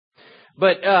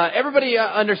But everybody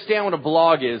understand what a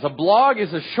blog is. A blog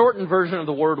is a shortened version of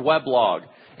the word weblog.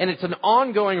 And it's an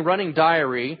ongoing running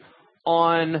diary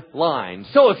online.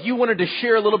 So if you wanted to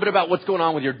share a little bit about what's going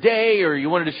on with your day, or you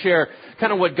wanted to share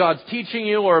kind of what God's teaching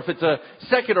you, or if it's a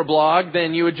secular blog,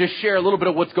 then you would just share a little bit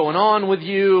of what's going on with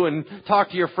you and talk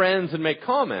to your friends and make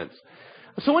comments.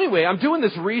 So anyway, I'm doing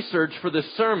this research for this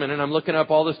sermon, and I'm looking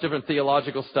up all this different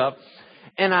theological stuff,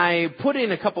 and I put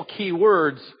in a couple key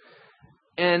words,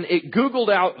 and it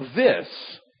Googled out this,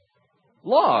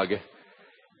 log.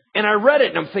 And I read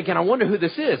it, and I'm thinking, I wonder who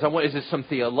this is. Is this some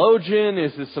theologian?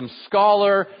 Is this some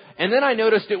scholar? And then I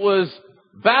noticed it was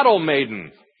Battle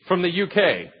Maiden from the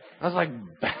UK. I was like,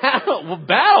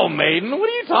 Battle Maiden? What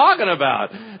are you talking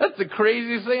about? That's the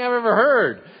craziest thing I've ever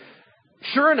heard.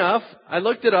 Sure enough, I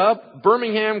looked it up,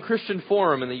 Birmingham Christian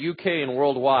Forum in the UK and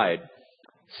worldwide.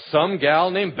 Some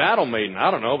gal named Battle Maiden. I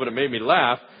don't know, but it made me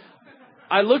laugh.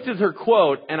 I looked at her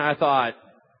quote, and I thought,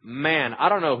 man, I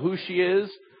don't know who she is,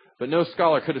 but no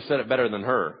scholar could have said it better than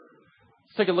her.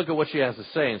 Let's take a look at what she has to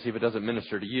say and see if it doesn't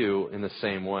minister to you in the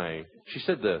same way. She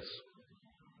said this: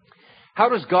 how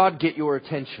does God get your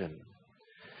attention?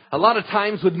 A lot of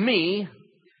times with me,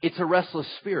 it's a restless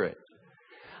spirit.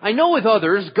 I know with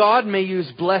others, God may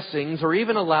use blessings or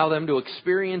even allow them to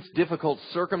experience difficult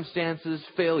circumstances,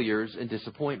 failures, and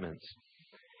disappointments.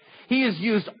 He has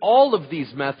used all of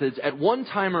these methods at one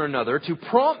time or another to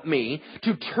prompt me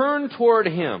to turn toward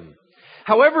Him.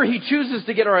 However He chooses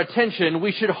to get our attention,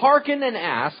 we should hearken and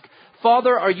ask,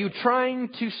 Father, are you trying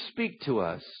to speak to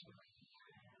us?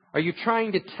 Are you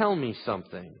trying to tell me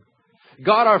something?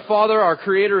 God our Father, our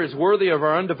Creator, is worthy of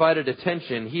our undivided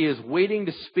attention. He is waiting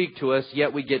to speak to us,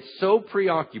 yet we get so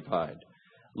preoccupied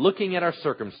looking at our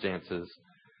circumstances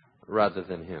rather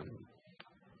than Him.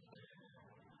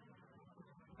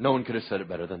 No one could have said it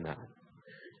better than that.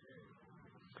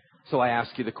 So I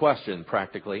ask you the question,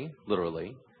 practically,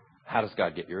 literally, how does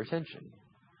God get your attention?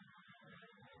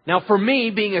 Now, for me,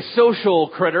 being a social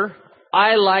critter,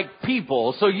 I like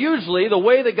people. So usually the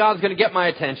way that God's going to get my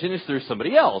attention is through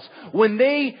somebody else. When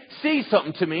they say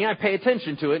something to me, I pay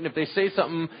attention to it. And if they say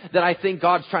something that I think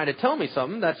God's trying to tell me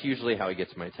something, that's usually how He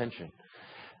gets my attention.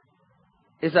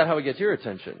 Is that how He gets your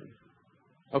attention?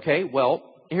 Okay, well,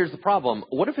 here's the problem.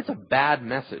 What if it's a bad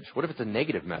message? What if it's a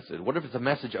negative message? What if it's a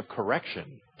message of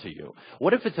correction to you?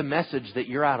 What if it's a message that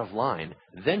you're out of line?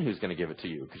 Then who's going to give it to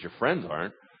you? Because your friends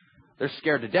aren't. They're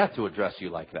scared to death to address you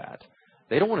like that.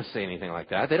 They don't want to say anything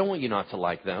like that. They don't want you not to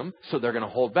like them, so they're going to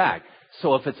hold back.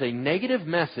 So if it's a negative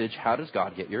message, how does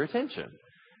God get your attention?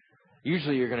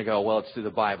 Usually you're going to go, well, it's through the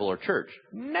Bible or church.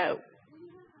 No.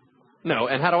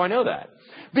 And how do I know that?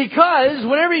 Because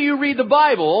whenever you read the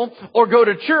Bible or go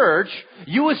to church,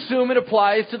 you assume it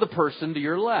applies to the person to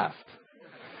your left.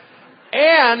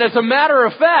 And as a matter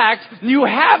of fact, you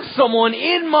have someone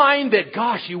in mind that,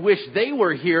 gosh, you wish they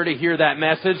were here to hear that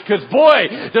message, because boy,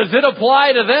 does it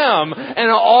apply to them.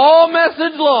 And all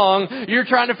message long, you're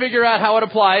trying to figure out how it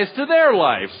applies to their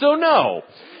life. So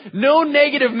no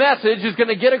negative message is going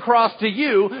to get across to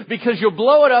you, because you'll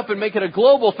blow it up and make it a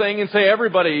global thing and say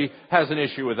everybody has an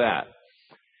issue with that.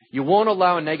 You won't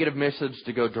allow a negative message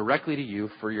to go directly to you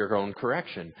for your own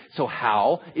correction. So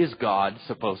how is God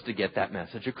supposed to get that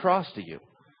message across to you?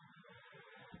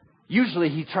 Usually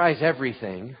He tries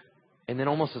everything, and then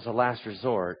almost as a last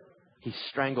resort, He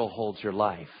strangleholds your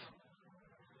life.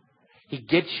 He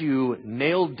gets you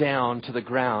nailed down to the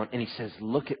ground, and He says,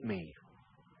 look at me.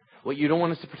 What, you don't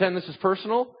want us to pretend this is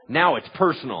personal? Now it's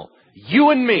personal.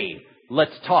 You and me,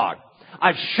 let's talk.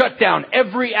 I've shut down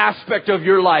every aspect of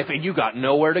your life and you got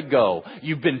nowhere to go.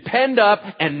 You've been penned up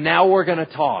and now we're going to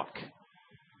talk.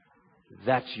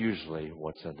 That's usually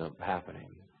what's ended up happening.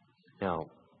 Now,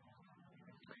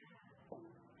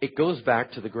 it goes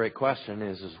back to the great question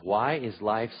is why is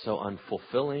life so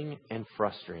unfulfilling and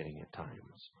frustrating at times?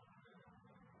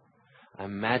 I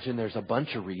imagine there's a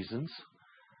bunch of reasons.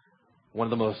 One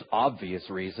of the most obvious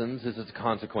reasons is it's a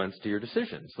consequence to your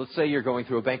decisions. Let's say you're going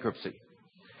through a bankruptcy.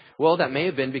 Well, that may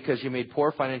have been because you made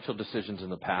poor financial decisions in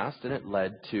the past and it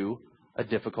led to a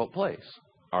difficult place.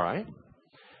 All right?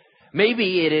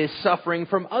 Maybe it is suffering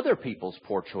from other people's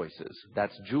poor choices.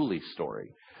 That's Julie's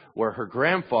story, where her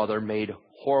grandfather made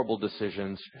horrible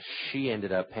decisions. She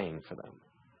ended up paying for them.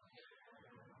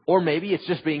 Or maybe it's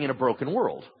just being in a broken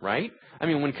world, right? I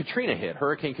mean, when Katrina hit,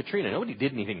 Hurricane Katrina, nobody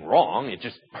did anything wrong. It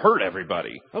just hurt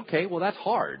everybody. Okay, well, that's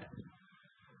hard.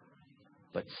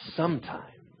 But sometimes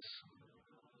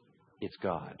it's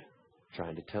God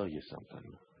trying to tell you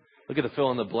something. Look at the fill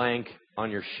in the blank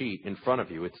on your sheet in front of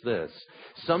you. It's this.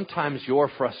 Sometimes your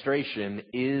frustration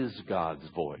is God's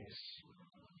voice.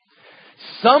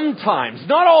 Sometimes,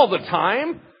 not all the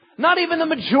time. Not even the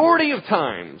majority of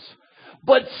times.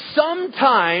 But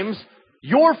sometimes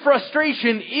your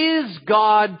frustration is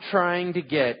God trying to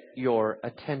get your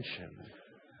attention.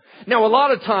 Now, a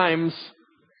lot of times,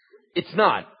 it's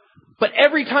not. But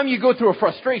every time you go through a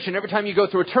frustration, every time you go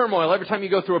through a turmoil, every time you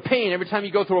go through a pain, every time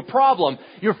you go through a problem,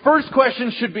 your first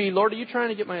question should be, Lord, are you trying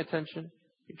to get my attention?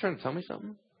 Are you trying to tell me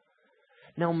something?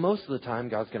 Now, most of the time,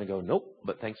 God's going to go, nope,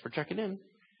 but thanks for checking in.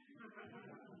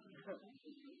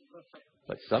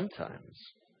 But sometimes,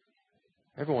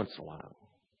 every once in a while,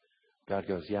 God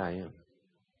goes, yeah, I am.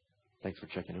 Thanks for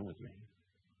checking in with me.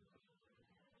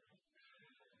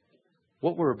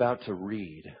 What we're about to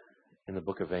read in the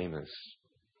book of Amos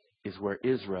is where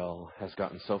Israel has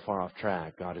gotten so far off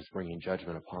track, God is bringing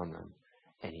judgment upon them.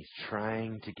 And He's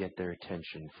trying to get their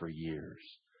attention for years.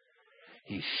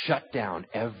 He shut down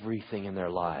everything in their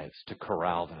lives to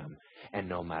corral them. And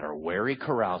no matter where He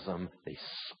corrals them, they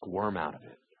squirm out of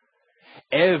it.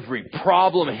 Every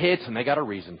problem hits and they got a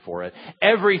reason for it.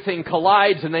 Everything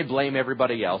collides and they blame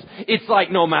everybody else. It's like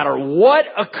no matter what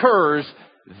occurs,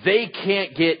 they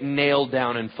can't get nailed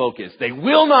down and focused. They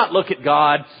will not look at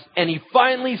God. And He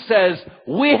finally says,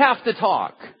 we have to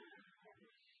talk.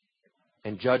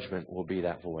 And judgment will be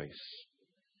that voice.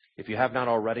 If you have not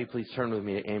already, please turn with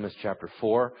me to Amos chapter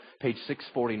 4, page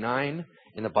 649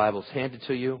 in the Bible's handed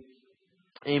to you.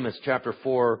 Amos chapter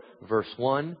 4, verse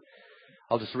 1.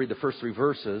 I'll just read the first 3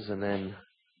 verses and then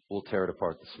we'll tear it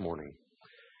apart this morning.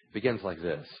 It begins like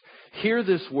this. Hear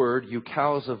this word, you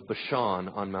cows of Bashan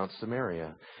on Mount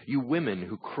Samaria, you women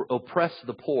who oppress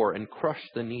the poor and crush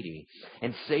the needy,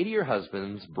 and say to your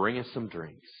husbands, bring us some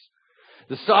drinks.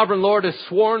 The sovereign Lord has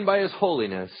sworn by His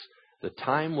holiness, the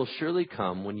time will surely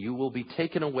come when you will be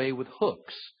taken away with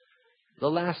hooks, the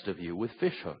last of you with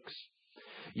fish hooks.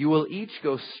 You will each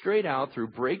go straight out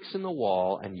through breaks in the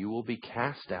wall, and you will be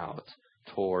cast out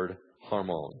toward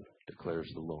Harmon,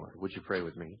 declares the Lord. Would you pray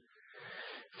with me?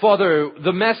 Father,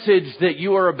 the message that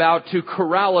you are about to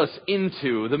corral us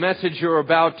into, the message you're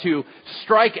about to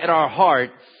strike at our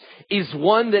heart, is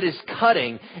one that is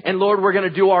cutting. And Lord, we're going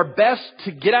to do our best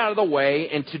to get out of the way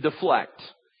and to deflect.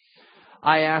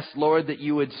 I ask, Lord, that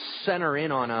you would center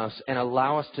in on us and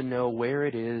allow us to know where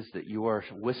it is that you are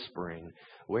whispering,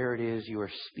 where it is you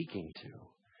are speaking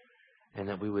to, and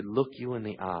that we would look you in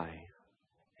the eye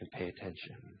and pay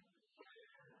attention.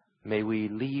 May we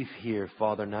leave here,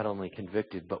 Father, not only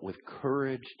convicted, but with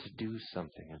courage to do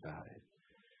something about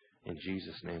it. In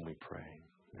Jesus' name we pray.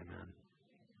 Amen.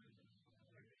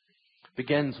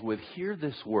 Begins with, hear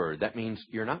this word. That means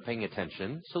you're not paying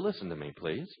attention, so listen to me,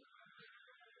 please.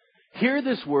 Hear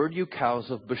this word, you cows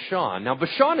of Bashan. Now,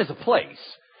 Bashan is a place,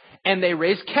 and they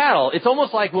raise cattle. It's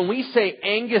almost like when we say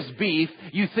Angus beef,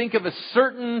 you think of a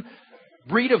certain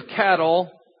breed of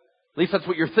cattle, at least that's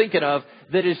what you're thinking of,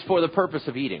 that is for the purpose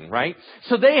of eating, right?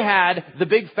 So they had the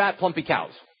big, fat, plumpy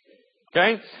cows.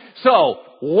 Okay? So,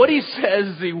 what he says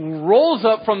is he rolls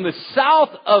up from the south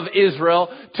of Israel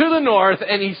to the north,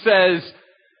 and he says,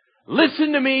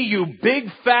 listen to me, you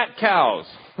big, fat cows.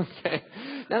 Okay?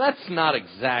 Now, that's not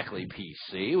exactly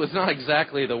PC. It was not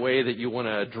exactly the way that you want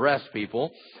to address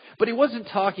people. But he wasn't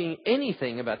talking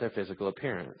anything about their physical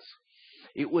appearance.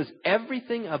 It was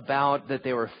everything about that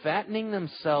they were fattening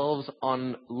themselves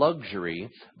on luxury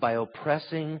by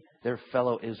oppressing their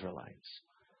fellow Israelites.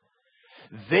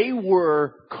 They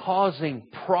were causing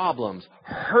problems,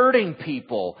 hurting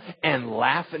people, and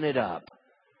laughing it up.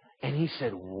 And he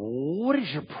said, what is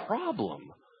your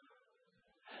problem?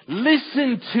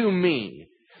 Listen to me,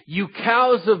 you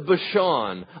cows of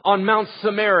Bashan on Mount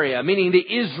Samaria, meaning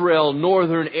the Israel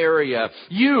northern area.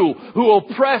 You who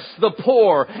oppress the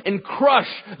poor and crush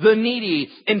the needy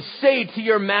and say to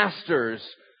your masters,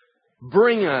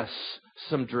 bring us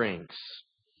some drinks.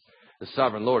 The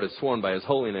sovereign Lord has sworn by His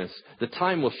holiness, the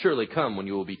time will surely come when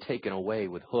you will be taken away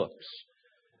with hooks,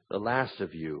 the last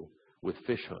of you with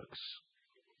fish hooks.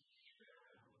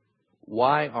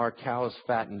 Why are cows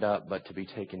fattened up but to be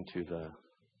taken to the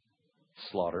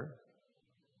slaughter?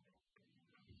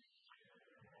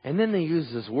 And then they use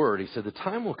this word. He said, the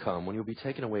time will come when you'll be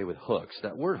taken away with hooks.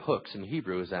 That word hooks in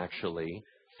Hebrew is actually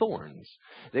thorns.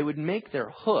 They would make their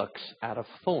hooks out of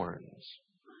thorns.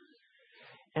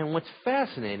 And what's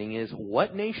fascinating is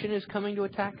what nation is coming to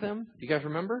attack them? Do you guys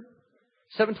remember?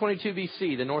 722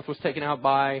 BC, the north was taken out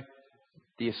by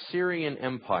the Assyrian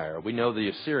Empire. We know the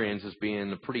Assyrians as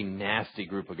being a pretty nasty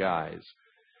group of guys.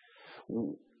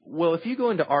 Well, if you go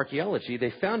into archaeology,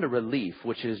 they found a relief,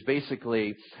 which is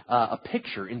basically a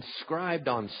picture inscribed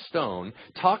on stone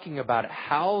talking about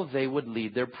how they would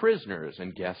lead their prisoners.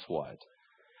 And guess what?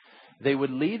 They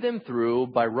would lead them through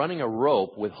by running a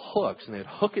rope with hooks, and they'd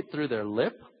hook it through their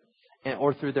lip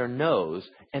or through their nose,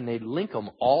 and they'd link them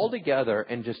all together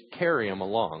and just carry them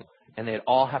along. And they'd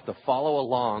all have to follow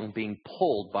along being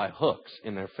pulled by hooks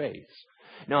in their face.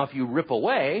 Now, if you rip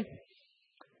away,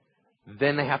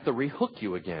 then they have to rehook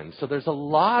you again. So there's a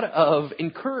lot of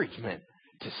encouragement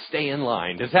to stay in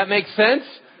line. Does that make sense?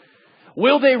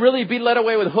 Will they really be led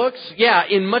away with hooks? Yeah,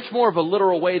 in much more of a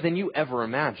literal way than you ever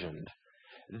imagined.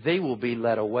 They will be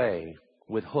led away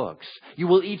with hooks. You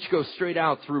will each go straight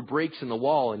out through breaks in the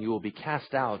wall, and you will be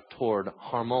cast out toward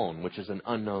Harmon, which is an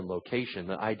unknown location.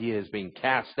 The idea is being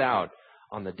cast out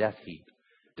on the death heap,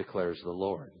 declares the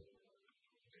Lord.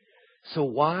 So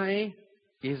why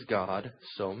is God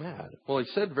so mad? Well, he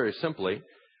said very simply,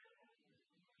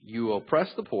 you oppress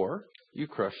the poor, you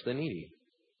crush the needy.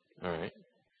 All right.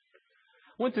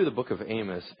 I went through the book of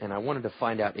Amos, and I wanted to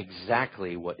find out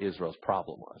exactly what Israel's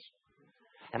problem was.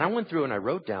 And I went through and I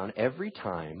wrote down every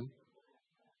time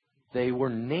they were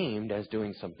named as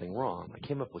doing something wrong. I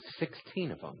came up with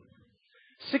 16 of them.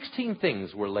 16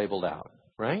 things were labeled out,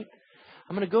 right?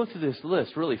 I'm going to go through this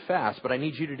list really fast, but I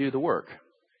need you to do the work.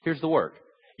 Here's the work.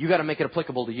 You got to make it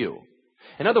applicable to you.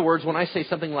 In other words, when I say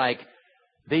something like,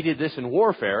 they did this in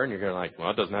warfare, and you're going to like, well,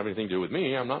 it doesn't have anything to do with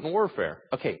me. I'm not in warfare.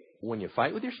 Okay, when you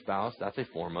fight with your spouse, that's a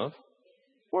form of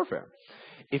warfare.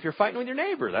 If you're fighting with your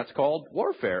neighbor, that's called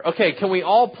warfare. Okay, can we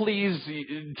all please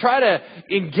try to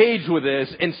engage with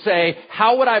this and say,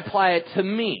 how would I apply it to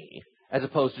me, as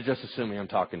opposed to just assuming I'm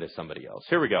talking to somebody else?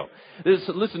 Here we go.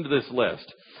 Listen to this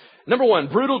list. Number 1,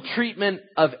 brutal treatment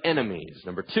of enemies.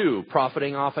 Number 2,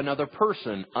 profiting off another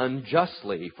person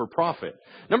unjustly for profit.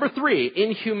 Number 3,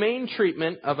 inhumane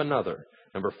treatment of another.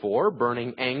 Number 4,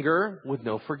 burning anger with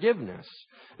no forgiveness.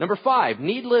 Number 5,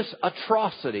 needless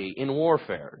atrocity in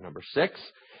warfare. Number 6,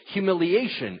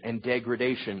 humiliation and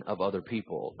degradation of other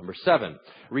people. Number 7,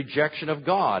 rejection of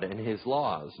God and His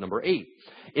laws. Number 8,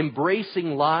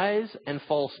 embracing lies and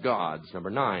false gods. Number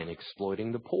 9,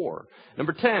 exploiting the poor.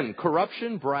 Number 10,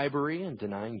 corruption, bribery, and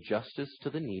denying justice to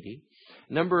the needy.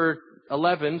 Number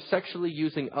 11, sexually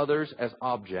using others as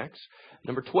objects.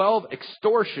 Number 12,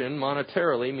 extortion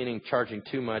monetarily, meaning charging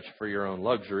too much for your own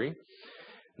luxury.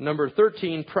 Number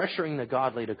 13, pressuring the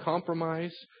godly to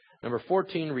compromise. Number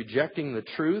 14, rejecting the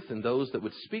truth and those that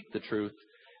would speak the truth.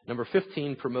 Number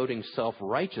 15, promoting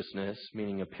self-righteousness,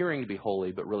 meaning appearing to be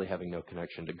holy but really having no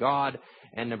connection to God.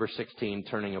 And number 16,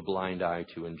 turning a blind eye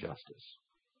to injustice.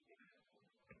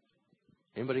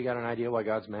 Anybody got an idea why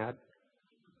God's mad?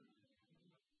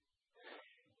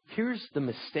 Here's the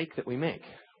mistake that we make.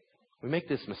 We make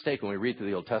this mistake when we read through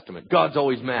the Old Testament. God's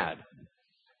always mad.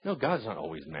 No, God's not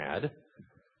always mad.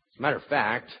 As a matter of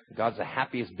fact, God's the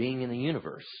happiest being in the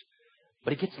universe.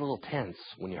 But He gets a little tense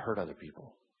when you hurt other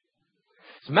people.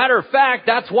 As a matter of fact,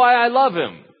 that's why I love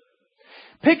Him.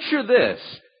 Picture this.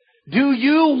 Do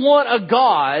you want a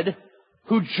God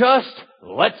who just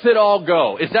lets it all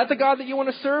go? Is that the God that you want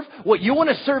to serve? What, you want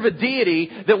to serve a deity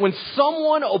that when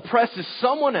someone oppresses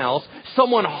someone else,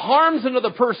 someone harms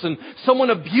another person, someone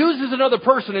abuses another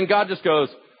person, and God just goes,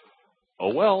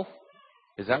 oh well.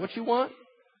 Is that what you want?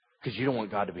 Because you don't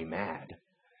want God to be mad.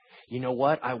 You know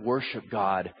what? I worship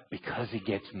God because He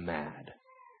gets mad.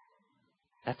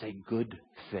 That's a good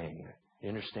thing. You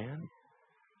understand?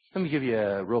 Let me give you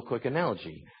a real quick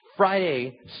analogy.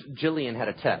 Friday, Jillian had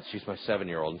a test. She's my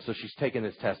 7-year-old, and so she's taking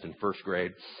this test in first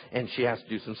grade, and she has to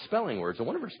do some spelling words, and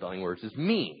one of her spelling words is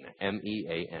mean,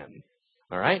 M-E-A-N.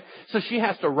 All right? So she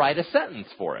has to write a sentence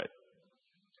for it.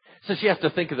 So she has to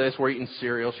think of this. We're eating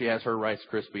cereal. She has her Rice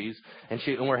Krispies, and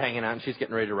we're hanging out, and she's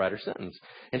getting ready to write her sentence.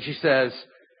 And she says,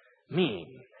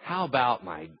 mean. How about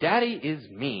my daddy is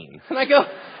mean? And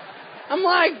I'm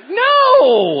like,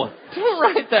 no! Don't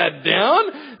write that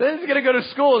down. Then he's going to go to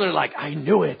school, and they're like, I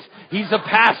knew it. He's a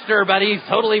pastor, but he's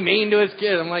totally mean to his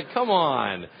kid. I'm like, come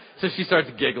on. So she starts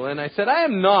giggling. I said, I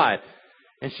am not.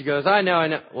 And she goes, I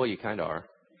know. Well, you kind of are.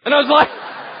 And I was like,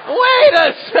 wait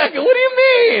a second. What do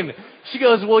you mean? She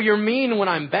goes, well, you're mean when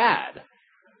I'm bad.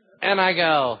 And I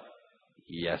go,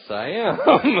 yes, I am.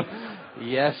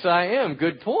 Yes, I am.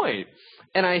 Good point.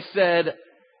 And I said,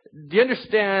 do you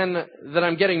understand that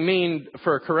I'm getting mean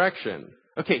for a correction?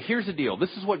 Okay, here's the deal.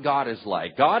 This is what God is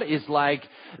like. God is like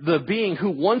the being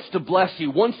who wants to bless you,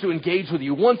 wants to engage with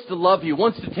you, wants to love you,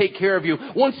 wants to take care of you,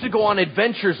 wants to go on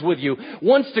adventures with you,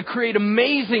 wants to create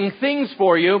amazing things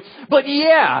for you. But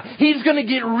yeah, He's going to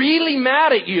get really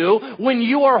mad at you when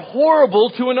you are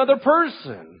horrible to another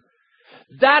person.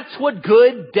 That's what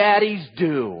good daddies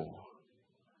do.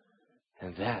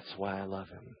 And that's why I love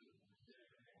Him.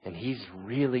 And He's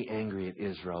really angry at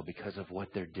Israel because of what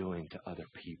they're doing to other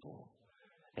people.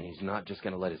 And He's not just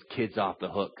going to let His kids off the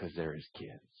hook because they're His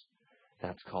kids.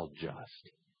 That's called just.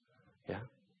 Yeah?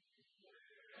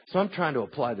 So I'm trying to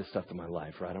apply this stuff to my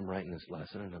life, right? I'm writing this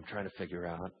lesson, and I'm trying to figure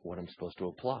out what I'm supposed to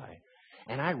apply.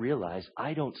 And I realize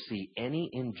I don't see any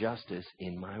injustice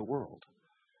in my world.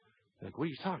 Like, what are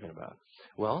you talking about?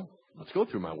 Well, let's go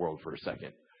through my world for a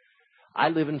second. I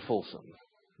live in Folsom.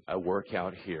 I work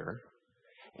out here,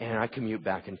 and I commute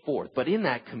back and forth. But in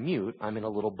that commute, I'm in a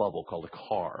little bubble called a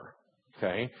car.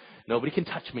 Okay? Nobody can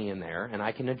touch me in there, and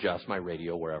I can adjust my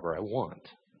radio wherever I want.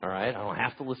 All right? I don't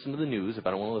have to listen to the news if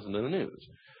I don't want to listen to the news.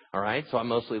 All right? So I'm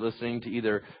mostly listening to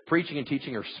either preaching and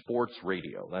teaching or sports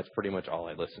radio. That's pretty much all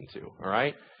I listen to. All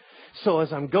right? So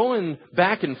as I'm going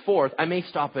back and forth, I may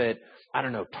stop at, I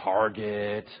don't know,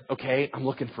 Target. Okay, I'm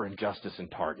looking for injustice in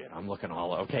Target. I'm looking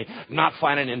okay, not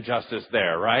finding injustice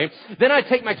there, right? Then I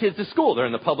take my kids to school. They're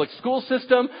in the public school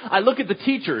system. I look at the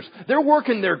teachers. They're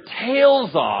working their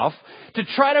tails off to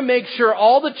try to make sure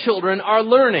all the children are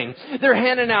learning. They're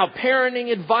handing out parenting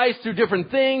advice through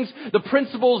different things. The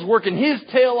principal's working his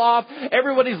tail off.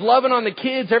 Everybody's loving on the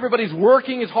kids. Everybody's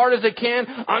working as hard as they can.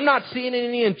 I'm not seeing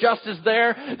any injustice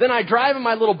there. Then I drive in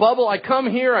my little bubble. I come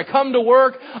here. I come to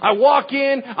work. I walk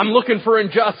in. I'm looking for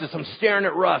injustice. I'm staring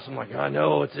at Russ. I'm like, I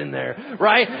know it's in there,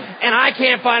 right? And I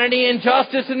can't find any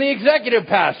injustice in the executive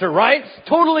pastor, right?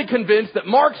 Totally convinced that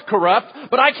Mark's corrupt,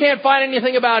 but I can't find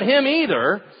anything about him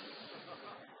either.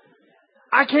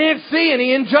 I can't see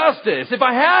any injustice. If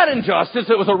I had injustice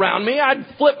that was around me, I'd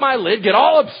flip my lid, get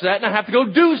all upset, and I'd have to go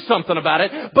do something about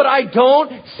it. But I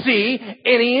don't see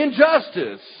any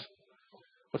injustice.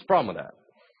 What's the problem with that?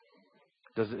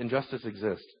 Does injustice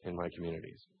exist in my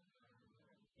communities?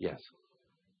 Yes.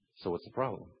 So what's the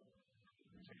problem?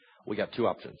 We got two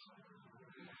options.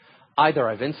 Either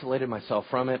I've insulated myself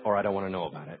from it, or I don't want to know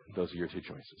about it. Those are your two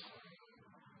choices.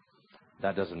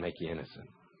 That doesn't make you innocent.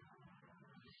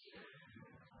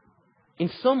 In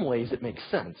some ways, it makes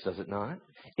sense, does it not?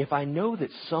 If I know that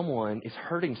someone is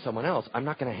hurting someone else, I'm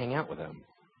not going to hang out with them.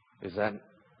 Is that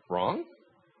wrong?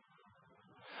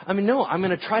 I mean, no, I'm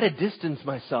going to try to distance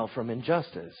myself from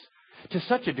injustice to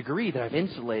such a degree that I've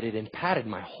insulated and padded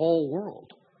my whole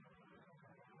world.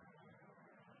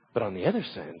 But on the other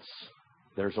sense,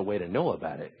 there's a way to know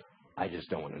about it. I just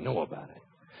don't want to know about it.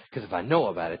 Because if I know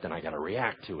about it, then I got to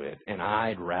react to it, and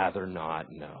I'd rather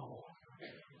not know.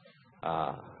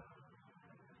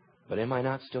 But am I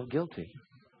not still guilty?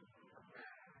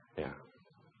 Yeah.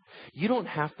 You don't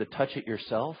have to touch it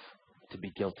yourself to be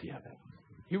guilty of it.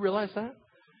 You realize that?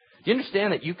 Do you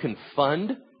understand that you can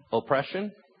fund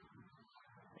oppression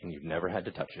and you've never had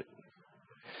to touch it?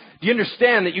 Do you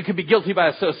understand that you can be guilty by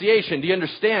association? Do you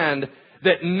understand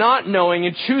that not knowing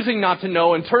and choosing not to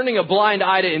know and turning a blind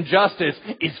eye to injustice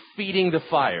is feeding the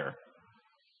fire?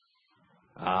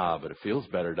 But it feels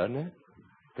better, doesn't it?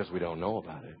 Because we don't know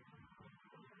about it.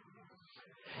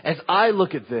 As I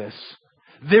look at this,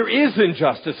 there is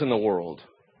injustice in the world.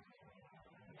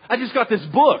 I just got this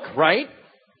book, right?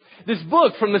 This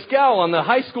book from this gal on the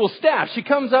high school staff. She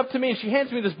comes up to me and she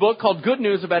hands me this book called Good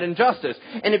News About Injustice.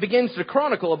 And it begins to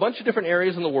chronicle a bunch of different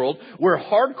areas in the world where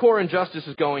hardcore injustice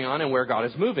is going on and where God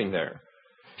is moving there.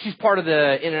 She's part of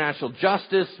the International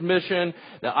Justice Mission,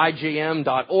 the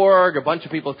IJM.org. A bunch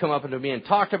of people have come up to me and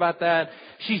talked about that.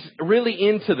 She's really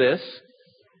into this.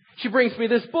 She brings me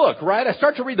this book, right? I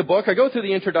start to read the book. I go through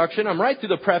the introduction. I'm right through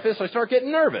the preface. I start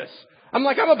getting nervous. I'm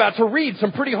like, I'm about to read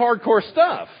some pretty hardcore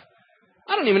stuff.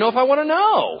 I don't even know if I want to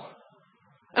know.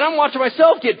 And I'm watching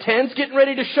myself get tense, getting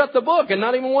ready to shut the book and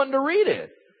not even wanting to read it.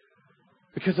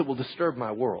 Because it will disturb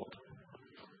my world.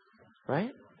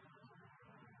 Right?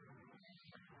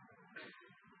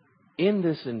 In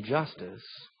this injustice,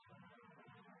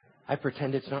 I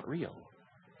pretend it's not real.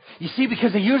 You see,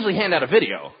 because they usually hand out a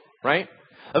video, right?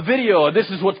 A video of this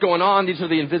is what's going on. These are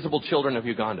the invisible children of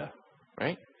Uganda,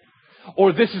 right?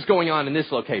 Or this is going on in this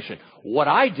location. What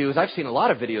I do is I've seen a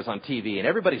lot of videos on TV and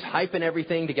everybody's hyping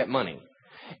everything to get money.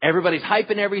 Everybody's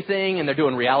hyping everything and they're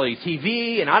doing reality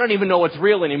TV and I don't even know what's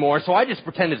real anymore, so I just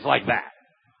pretend it's like that.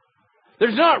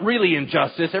 There's not really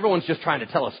injustice. Everyone's just trying to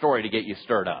tell a story to get you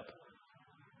stirred up.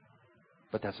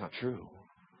 But that's not true.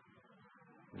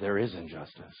 There is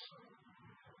injustice.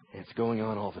 And it's going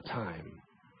on all the time.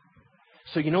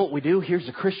 So you know what we do? Here's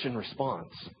the Christian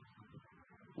response.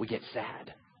 We get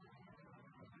sad.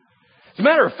 As a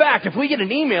matter of fact, if we get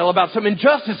an email about some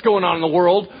injustice going on in the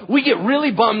world, we get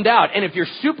really bummed out. And if you're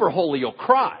super holy, you'll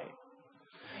cry.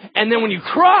 And then when you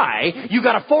cry, you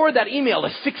got to forward that email to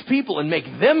 6 people and make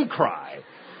them cry.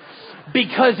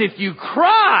 Because if you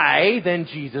cry, then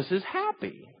Jesus is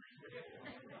happy.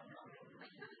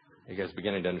 You guys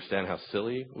beginning to understand how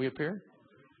silly we appear?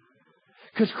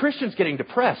 Because Christians getting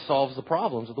depressed solves the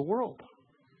problems of the world.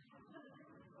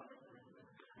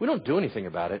 We don't do anything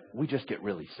about it. We just get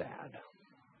really sad.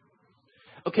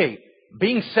 Okay,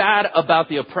 being sad about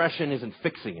the oppression isn't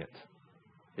fixing it.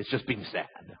 It's just being sad.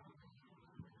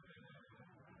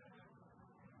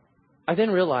 I then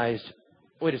realized,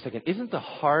 wait a second, isn't the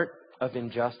heart of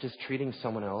injustice treating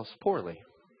someone else poorly?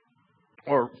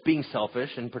 Or being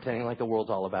selfish and pretending like the world's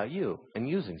all about you and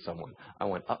using someone? I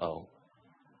went, uh-oh,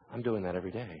 I'm doing that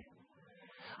every day.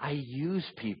 I use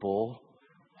people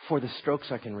for the strokes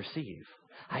I can receive.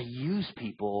 I use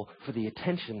people for the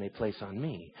attention they place on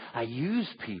me. I use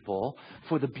people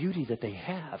for the beauty that they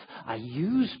have. I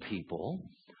use people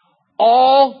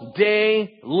all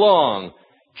day long.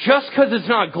 Just because it's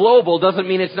not global doesn't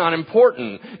mean it's not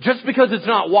important. Just because it's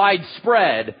not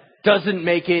widespread doesn't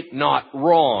make it not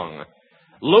wrong.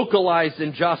 Localized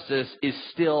injustice is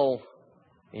still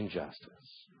injustice.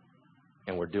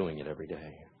 And we're doing it every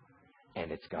day.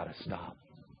 And it's got to stop.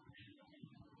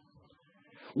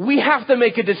 We have to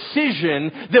make a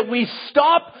decision that we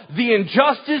stop the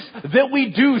injustice that we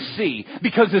do see.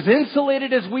 Because as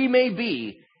insulated as we may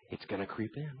be, it's going to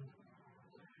creep in.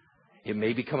 It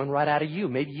may be coming right out of you.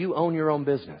 Maybe you own your own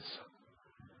business.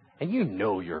 And you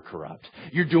know you're corrupt.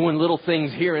 You're doing little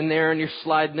things here and there, and you're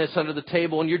sliding this under the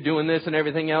table, and you're doing this and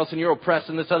everything else, and you're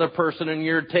oppressing this other person, and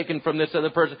you're taking from this other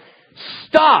person.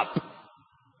 Stop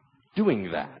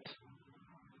doing that.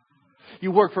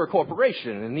 You work for a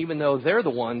corporation, and even though they're the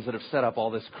ones that have set up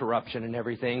all this corruption and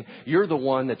everything, you're the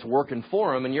one that's working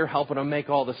for them, and you're helping them make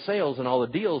all the sales and all the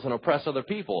deals and oppress other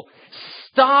people.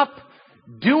 Stop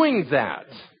doing that.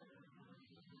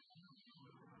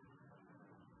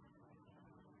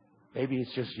 Maybe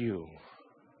it's just you.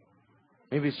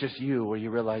 Maybe it's just you where you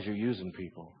realize you're using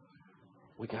people.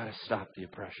 We got to stop the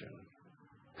oppression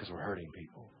because we're hurting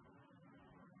people.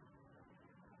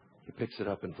 He picks it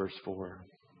up in verse 4.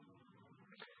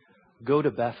 Go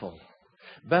to Bethel.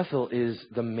 Bethel is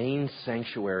the main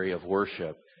sanctuary of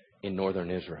worship in northern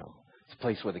Israel. It's a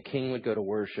place where the king would go to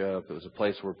worship. It was a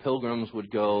place where pilgrims would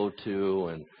go to,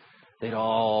 and they'd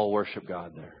all worship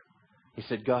God there. He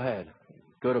said, go ahead.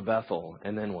 Go to Bethel,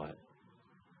 and then what?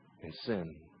 And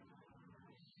sin.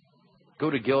 Go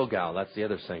to Gilgal, that's the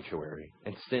other sanctuary,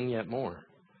 and sin yet more.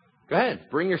 Go ahead,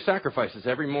 bring your sacrifices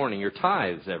every morning, your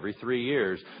tithes every 3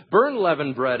 years. Burn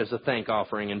leavened bread as a thank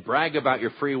offering, and brag about your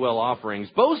free will offerings.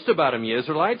 Boast about them, ye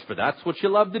Israelites, for that's what you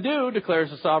love to do, declares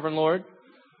the sovereign Lord.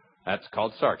 That's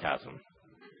called sarcasm.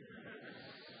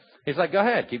 He's like, go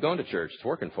ahead, keep going to church, it's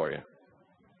working for you.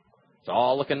 It's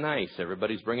all looking nice.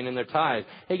 Everybody's bringing in their tithe.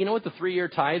 Hey, you know what the 3-year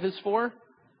tithe is for?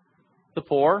 The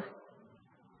poor.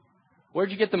 Where'd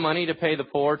you get the money to pay the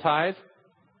poor tithe?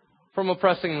 From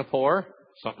oppressing the poor.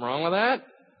 Something wrong with that?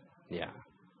 Yeah.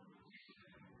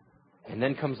 And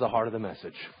then comes the heart of the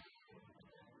message.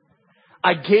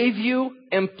 I gave you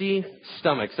empty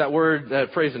stomachs. That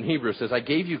phrase in Hebrew says, I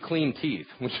gave you clean teeth,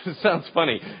 which sounds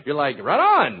funny. You're like, right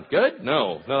on. Good?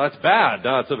 No, that's bad.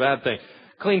 No, it's a bad thing.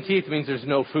 Clean teeth means there's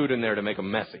no food in there to make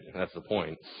them messy. That's the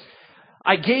point.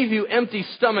 I gave you empty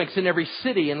stomachs in every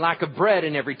city and lack of bread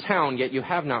in every town, yet you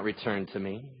have not returned to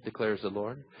me, declares the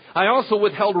Lord. I also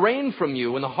withheld rain from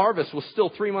you when the harvest was still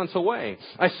 3 months away.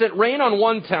 I sent rain on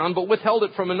one town, but withheld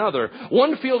it from another.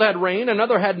 One field had rain,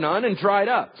 another had none, and dried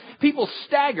up. People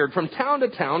staggered from town to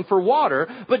town for water,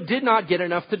 but did not get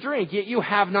enough to drink, yet you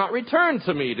have not returned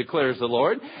to me, declares the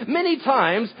Lord. Many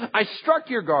times I struck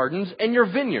your gardens and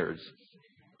your vineyards.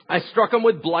 I struck them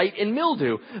with blight and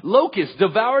mildew. Locusts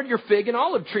devoured your fig and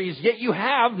olive trees, yet you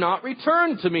have not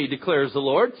returned to me, declares the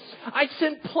Lord. I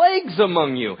sent plagues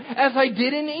among you, as I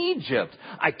did in Egypt.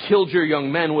 I killed your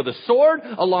young men with a sword,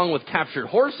 along with captured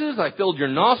horses. I filled your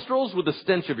nostrils with the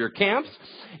stench of your camps,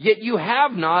 yet you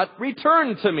have not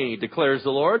returned to me, declares the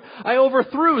Lord. I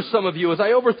overthrew some of you as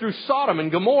I overthrew Sodom and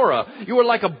Gomorrah. You were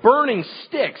like a burning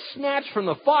stick snatched from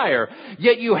the fire,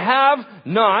 yet you have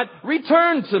not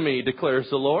returned to me, declares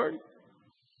the Lord.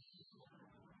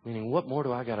 Meaning, what more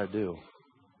do I got to do?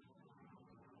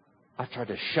 I've tried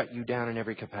to shut you down in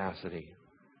every capacity.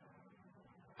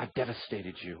 I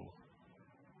devastated you.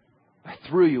 I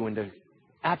threw you into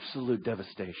absolute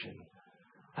devastation.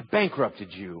 I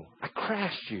bankrupted you. I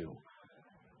crashed you.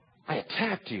 I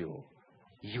attacked you.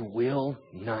 You will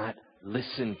not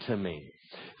listen to me.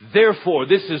 Therefore,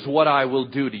 this is what I will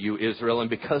do to you, Israel. And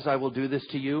because I will do this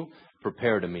to you,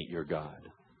 prepare to meet your God.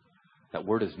 That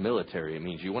word is military. It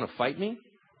means you want to fight me?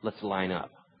 Let's line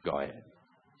up. Go ahead.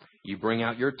 You bring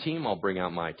out your team, I'll bring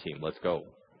out my team. Let's go.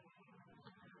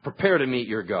 Prepare to meet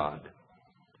your God.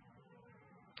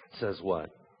 It says what?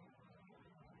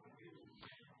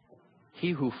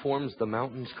 He who forms the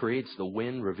mountains, creates the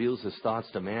wind, reveals his thoughts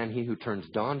to man. He who turns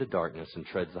dawn to darkness and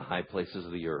treads the high places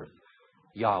of the earth.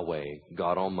 Yahweh,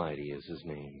 God Almighty, is his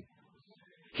name.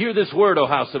 Hear this word, O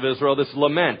house of Israel, this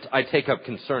lament I take up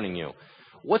concerning you.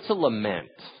 What's a lament?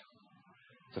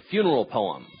 It's a funeral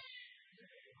poem.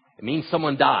 It means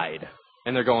someone died.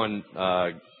 And they're going,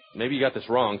 maybe you got this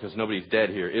wrong because nobody's dead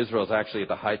here. Israel's actually at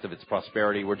the height of its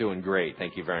prosperity. We're doing great.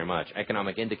 Thank you very much.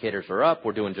 Economic indicators are up.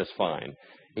 We're doing just fine.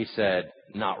 He said,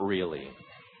 not really.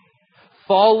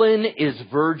 Fallen is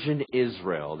virgin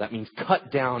Israel. That means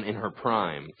cut down in her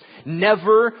prime.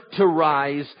 Never to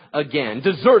rise again.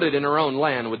 Deserted in her own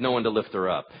land with no one to lift her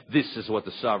up. This is what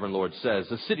the sovereign Lord says.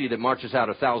 The city that marches out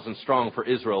 1,000 strong for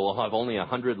Israel will have only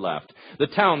 100 left. The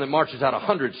town that marches out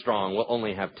 100 strong will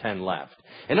only have 10 left.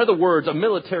 In other words, a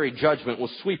military judgment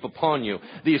will sweep upon you.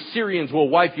 The Assyrians will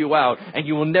wipe you out, and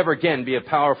you will never again be a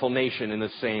powerful nation in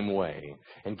the same way.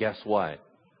 And guess what?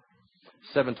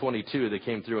 722, they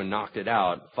came through and knocked it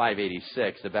out.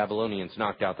 586, the Babylonians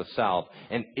knocked out the south.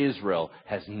 And Israel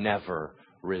has never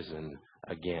risen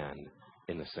again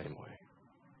in the same way.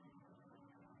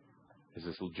 Is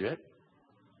this legit?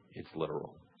 It's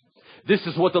literal. This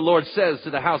is what the Lord says to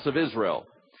the house of Israel.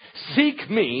 Seek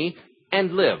me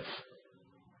and live.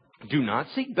 Do not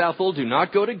seek Bethel. Do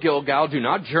not go to Gilgal. Do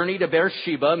not journey to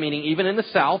Beersheba, meaning even in the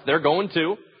south, they're going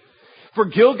to. For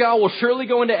Gilgal will surely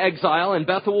go into exile, and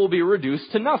Bethel will be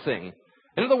reduced to nothing.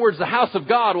 In other words, the house of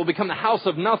God will become the house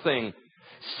of nothing.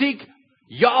 Seek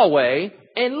Yahweh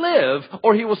and live,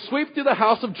 or he will sweep through the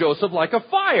house of Joseph like a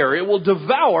fire. It will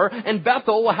devour, and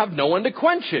Bethel will have no one to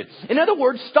quench it. In other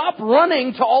words, stop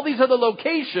running to all these other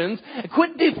locations.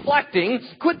 Quit deflecting.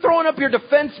 Quit throwing up your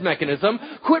defense mechanism.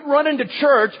 Quit running to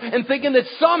church and thinking that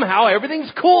somehow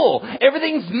everything's cool.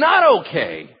 Everything's not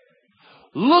okay.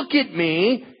 Look at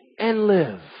me and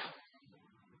live.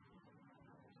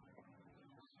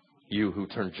 You who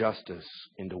turn justice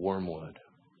into wormwood.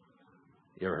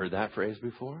 You ever heard that phrase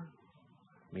before?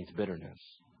 It means bitterness.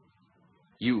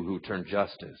 You who turn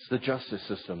justice, the justice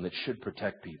system that should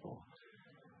protect people,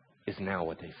 is now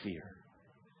what they fear.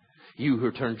 You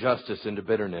who turn justice into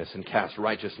bitterness and cast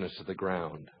righteousness to the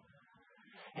ground.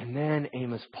 And then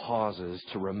Amos pauses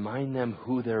to remind them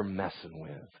who they're messing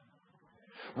with.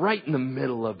 Right in the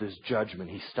middle of this judgment,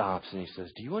 he stops and he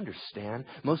says, do you understand?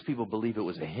 Most people believe it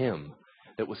was a hymn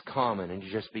that was common, and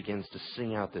he just begins to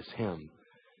sing out this hymn.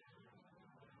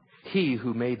 He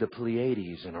who made the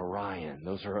Pleiades and Orion,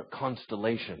 those are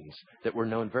constellations that were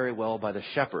known very well by the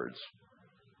shepherds.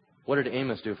 What did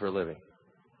Amos do for a living?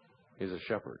 He's a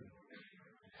shepherd.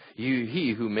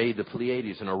 He who made the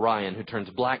Pleiades and Orion, who turns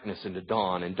blackness into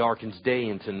dawn and darkens day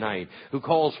into night, who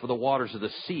calls for the waters of the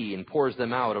sea and pours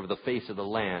them out over the face of the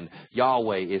land.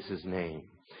 Yahweh is his name.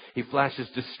 He flashes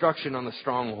destruction on the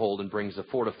stronghold and brings the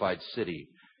fortified city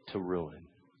to ruin.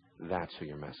 That's who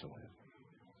you're messing with.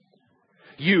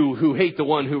 You who hate the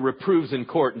one who reproves in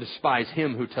court and despise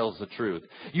him who tells the truth.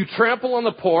 You trample on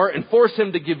the poor and force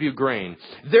him to give you grain.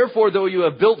 Therefore, though you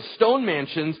have built stone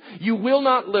mansions, you will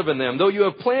not live in them. Though you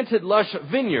have planted lush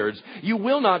vineyards, you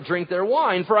will not drink their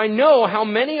wine. For I know how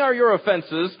many are your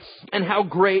offenses and how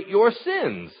great your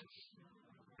sins.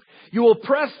 You will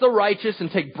oppress the righteous and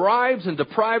take bribes and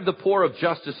deprive the poor of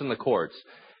justice in the courts.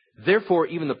 Therefore,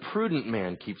 even the prudent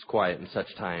man keeps quiet in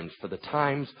such times, for the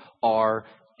times are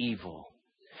evil.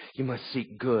 You must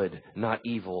seek good, not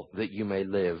evil, that you may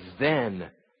live. Then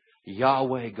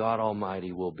Yahweh God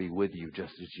Almighty will be with you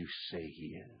just as you say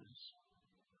he is.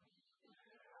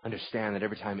 Understand that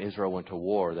every time Israel went to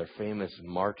war, their famous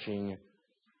marching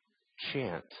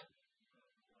chant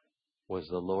was,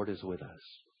 the Lord is with us.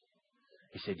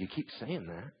 He said, you keep saying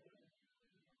that,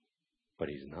 but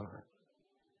he's not.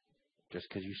 Just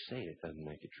because you say it doesn't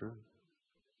make it true.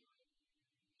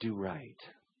 Do right,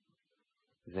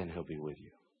 then he'll be with you.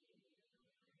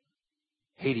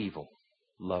 Hate evil,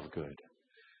 love good.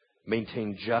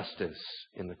 Maintain justice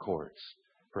in the courts.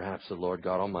 Perhaps the Lord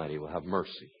God Almighty will have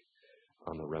mercy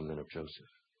on the remnant of Joseph.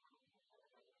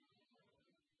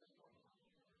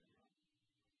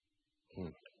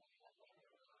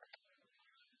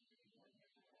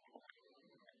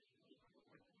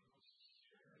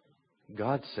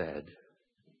 God said,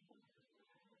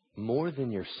 more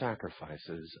than your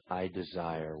sacrifices, I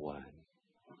desire what?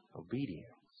 Obedience.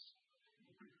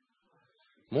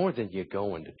 More than you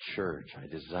going to church, I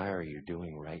desire you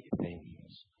doing right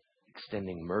things,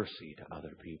 extending mercy to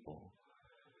other people.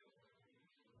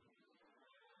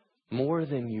 More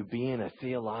than you being a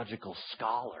theological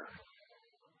scholar,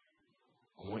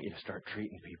 I want you to start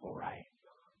treating people right.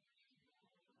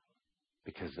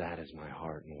 Because that is my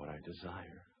heart and what I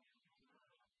desire.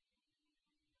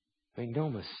 Make no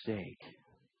mistake,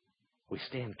 we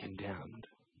stand condemned.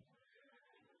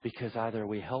 Because either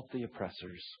we help the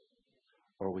oppressors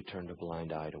or we turn a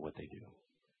blind eye to what they do.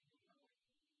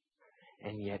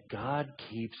 And yet God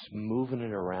keeps moving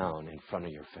it around in front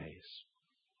of your face.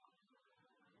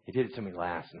 He did it to me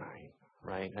last night,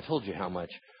 right? I told you how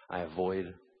much I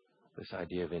avoid this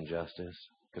idea of injustice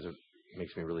because it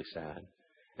makes me really sad.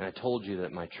 And I told you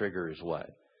that my trigger is what?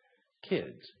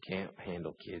 Kids. Can't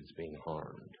handle kids being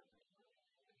harmed.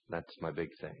 That's my big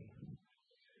thing.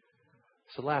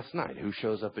 So last night, who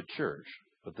shows up at church?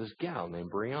 But this gal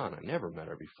named Brianna. Never met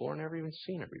her before, never even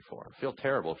seen her before. I feel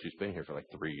terrible if she's been here for like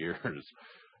 3 years,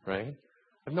 right? I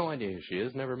have no idea who she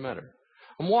is, never met her.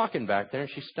 I'm walking back there and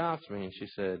she stops me and she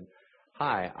said,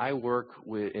 "Hi, I work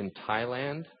in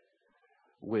Thailand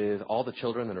with all the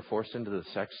children that are forced into the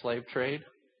sex slave trade.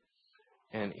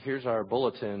 And here's our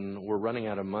bulletin. We're running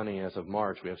out of money as of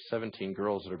March. We have 17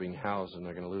 girls that are being housed and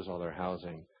they're going to lose all their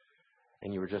housing.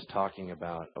 And you were just talking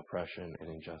about oppression and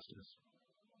injustice."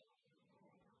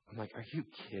 I'm like, are you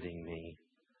kidding me?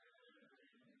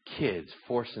 Kids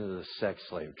forced into the sex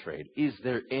slave trade. Is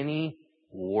there any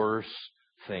worse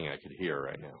thing I could hear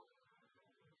right now?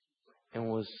 And it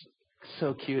was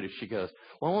so cute as she goes,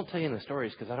 "Well, I won't tell you in the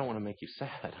stories because I don't want to make you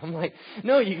sad." I'm like,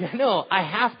 no, I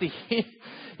have to hear.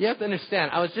 You have to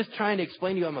understand, I was just trying to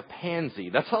explain to you I'm a pansy.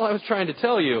 That's all I was trying to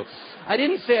tell you. I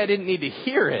didn't say I didn't need to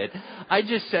hear it. I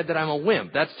just said that I'm a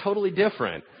wimp. That's totally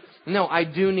different. No, I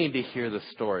do need to hear the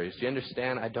stories. Do you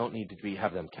understand? I don't need to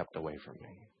have them kept away from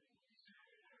me.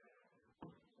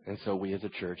 And so we as a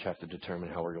church have to determine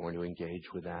how we're going to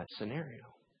engage with that scenario,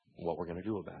 what we're going to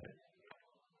do about it.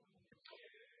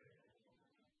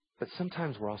 But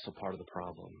sometimes we're also part of the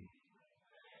problem.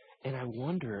 And I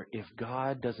wonder if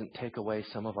God doesn't take away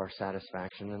some of our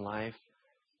satisfaction in life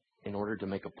in order to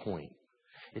make a point.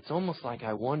 It's almost like I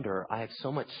have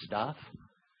so much stuff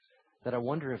that I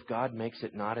wonder if God makes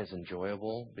it not as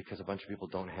enjoyable because a bunch of people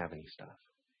don't have any stuff.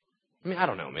 I mean, I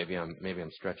don't know. Maybe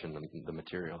I'm stretching the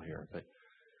material here, but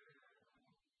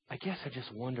I guess I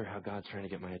just wonder how God's trying to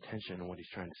get my attention and what He's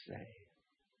trying to say.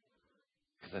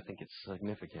 Because I think it's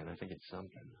significant. I think it's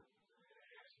something.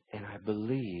 And I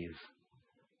believe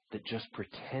that just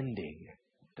pretending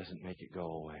doesn't make it go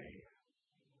away.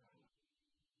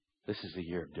 This is the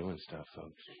year of doing stuff,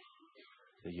 folks.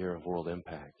 The year of world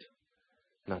impact.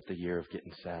 Not the year of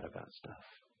getting sad about stuff.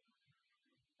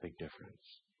 Big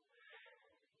difference.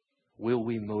 Will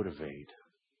we motivate?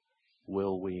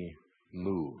 Will we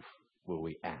move? Will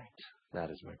we act? That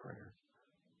is my prayer.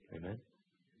 Amen?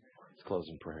 Let's close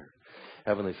in prayer.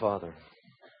 Heavenly Father,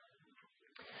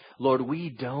 Lord, we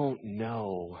don't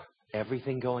know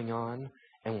everything going on,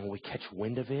 and when we catch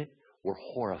wind of it, we're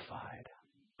horrified.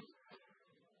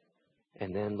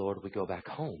 And then, Lord, we go back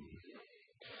home.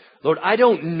 Lord, I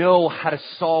don't know how to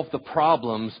solve the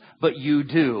problems, but you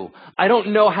do. I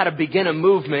don't know how to begin a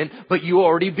movement, but you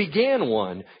already began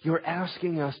one. You're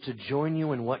asking us to join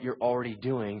you in what you're already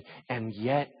doing, and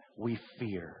yet we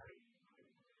fear.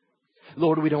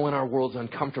 Lord, we don't want our worlds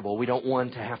uncomfortable. We don't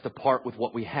want to have to part with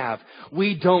what we have.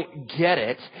 We don't get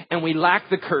it, and we lack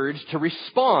the courage to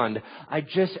respond. I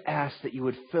just ask that you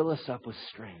would fill us up with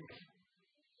strength,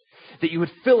 that you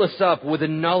would fill us up with a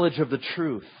knowledge of the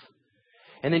truth,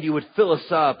 and then you would fill us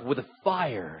up with a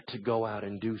fire to go out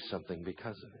and do something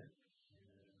because of it.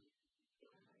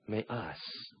 May us,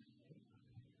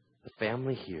 the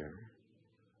family here,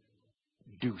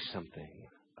 do something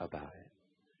about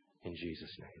it. In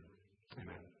Jesus' name,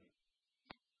 amen.